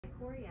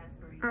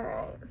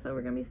Alright, so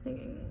we're gonna be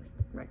singing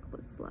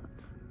Reckless Love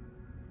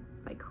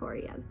by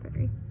Corey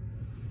Asbury.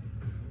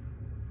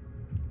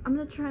 I'm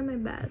gonna try my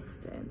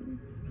best, and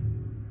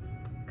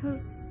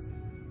because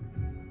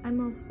I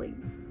mostly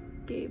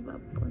gave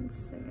up on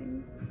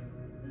singing,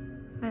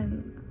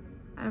 and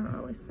I haven't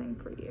really sang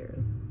for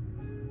years.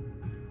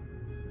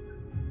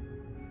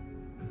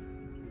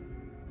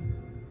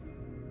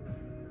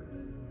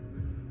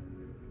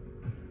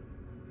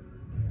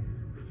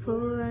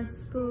 Before I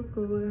spoke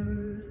a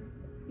word,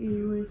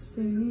 you were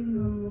singing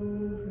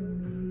over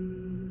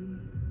me.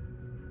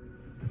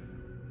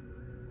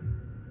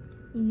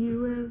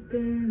 You have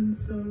been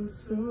so,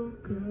 so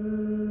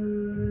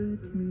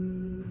good to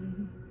me.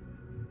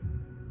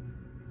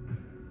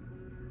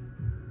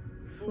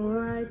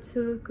 Before I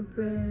took a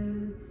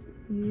breath,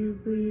 you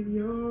breathed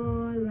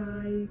your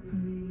life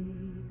in me.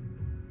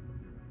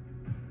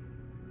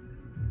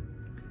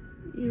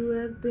 You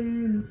have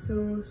been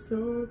so,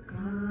 so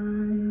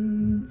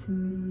kind to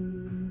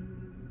me.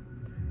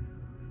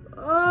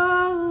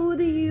 Oh,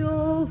 the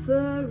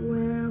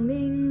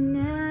overwhelming,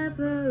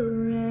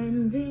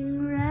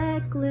 never-ending,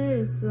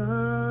 reckless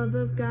love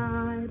of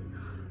God.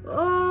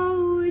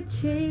 Oh, it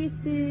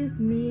chases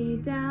me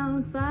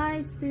down,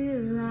 fights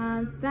till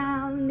I'm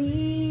found,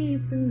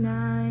 leaves a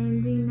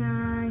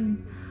 99.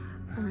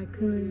 I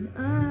couldn't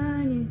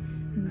earn it,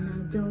 and I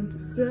don't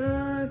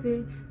deserve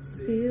it.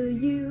 Still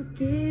you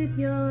give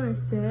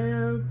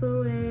yourself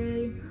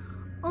away.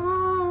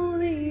 Oh,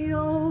 the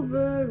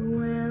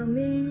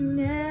overwhelming,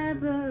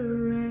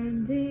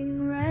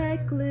 never-ending,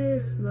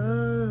 reckless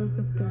love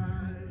of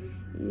God.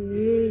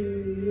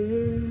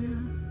 Yeah.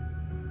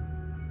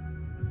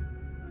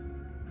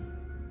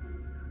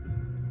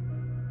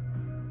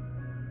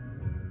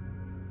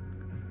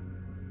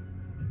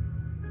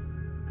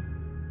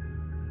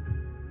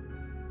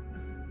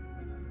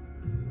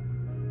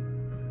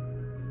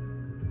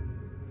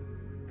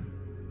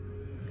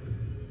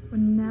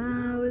 When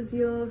I was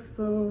your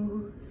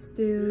foe,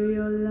 still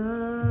your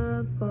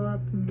love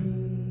fought for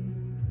me.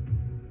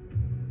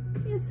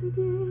 Yes, I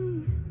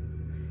did.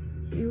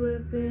 You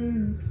have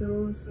been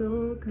so,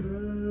 so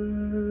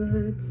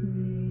good to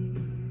me.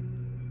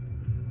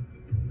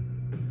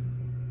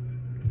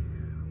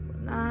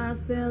 When I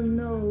felt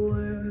no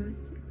worth,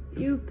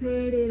 you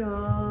paid it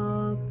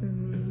all for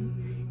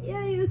me.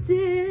 Yeah, you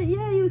did.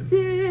 Yeah, you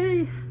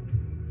did.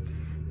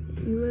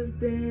 You have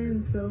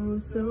been so,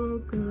 so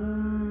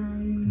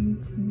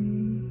kind to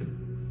me.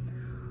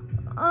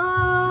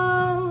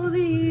 Oh,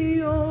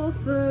 the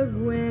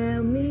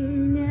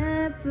overwhelming,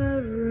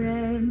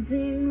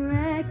 never-ending,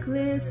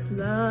 reckless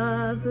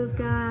love of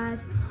God.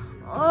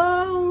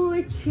 Oh,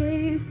 it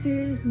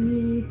chases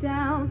me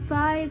down,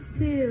 fights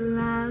till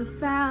I'm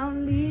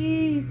found,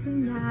 leaves a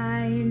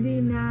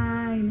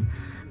 99.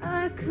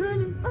 I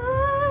couldn't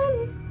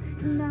earn it,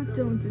 and I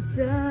don't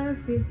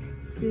deserve it.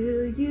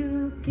 Still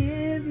you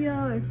give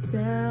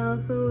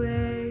yourself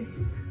away.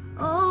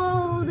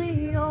 Oh,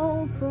 the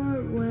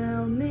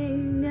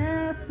overwhelming,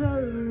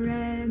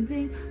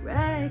 never-ending,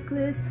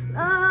 reckless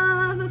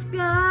love of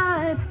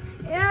God.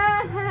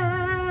 Yeah.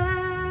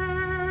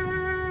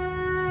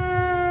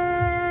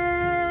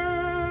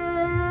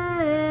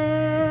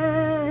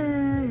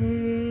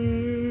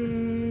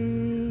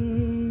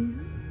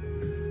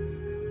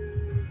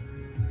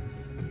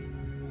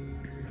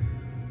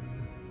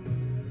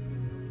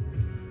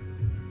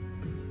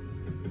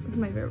 That's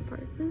my favorite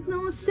part. There's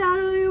no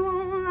shadow you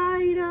won't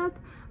light up,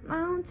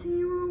 mountain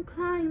you won't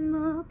climb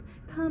up,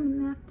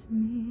 coming after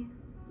me.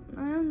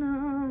 I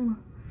know.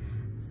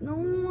 There's no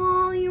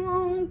wall you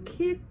won't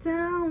kick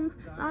down,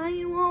 lie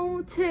you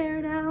won't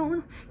tear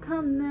down,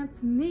 coming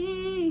after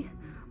me.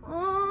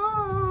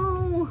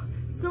 Oh,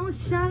 there's no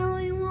shadow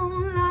you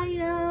won't light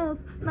up,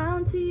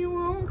 mountain you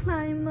won't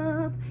climb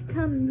up,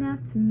 coming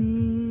after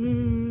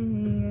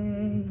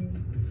me.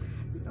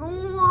 There's no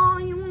wall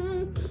you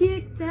won't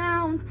kick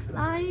down,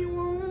 lie you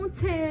won't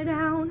tear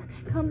down,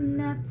 coming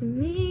after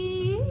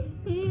me.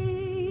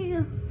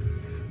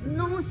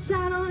 No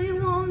shadow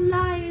you won't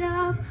light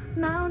up,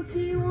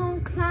 mountain you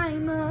won't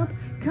climb up,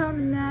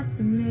 coming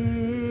after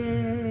me.